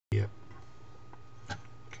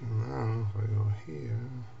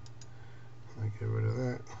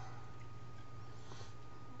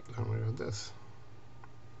this.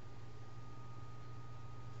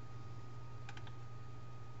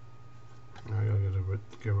 Now I gotta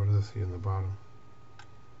get rid of this here in the bottom.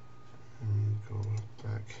 And go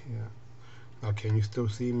back here. Now can you still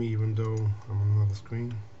see me even though I'm on another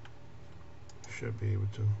screen? Should be able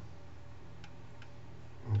to.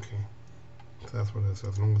 Okay. So that's what it is,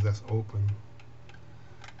 as long as that's open.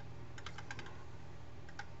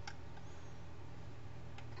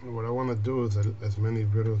 What I want to do is as many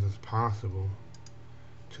videos as possible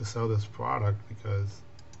to sell this product, because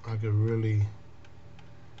I could really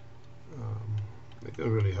it could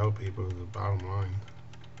really help people, is the bottom line.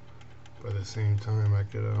 But at the same time, I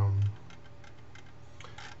could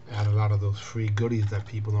add a lot of those free goodies that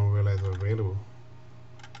people don't realize are available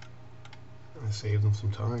and save them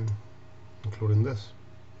some time, including this.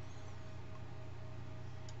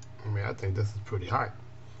 I mean, I think this is pretty hot.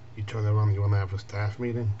 You turn around, you want to have a staff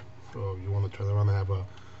meeting, or you want to turn around and have a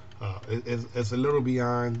it's a little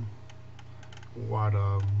beyond what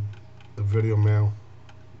the video mail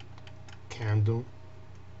can do,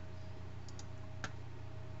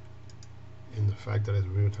 in the fact that it's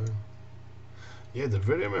real time. Yeah, the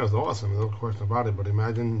video mail is awesome, no question about it, but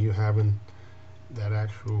imagine you having that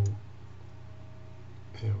actual,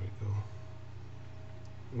 here we go,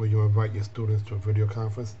 where you invite your students to a video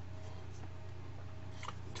conference,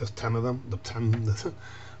 just 10 of them, the 10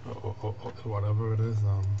 or whatever it is.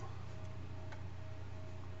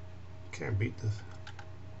 Can't beat this.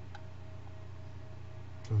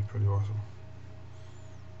 This is pretty awesome.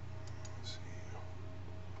 Let's see.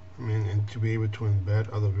 I mean, and to be able to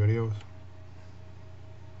embed other videos,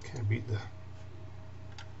 can't beat that.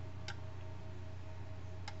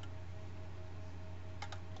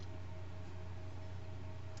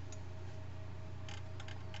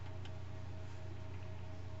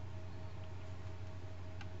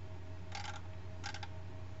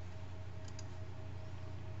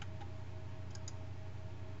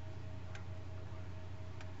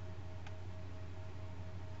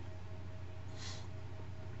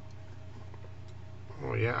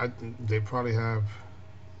 Oh yeah, they probably have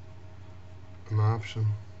an option.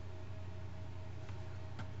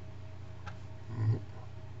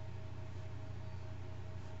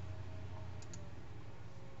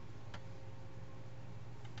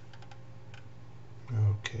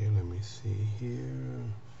 Okay, let me see here.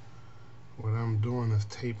 What I'm doing is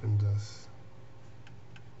taping this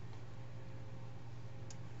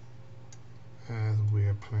as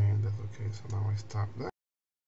we're playing this. Okay, so now I stop that.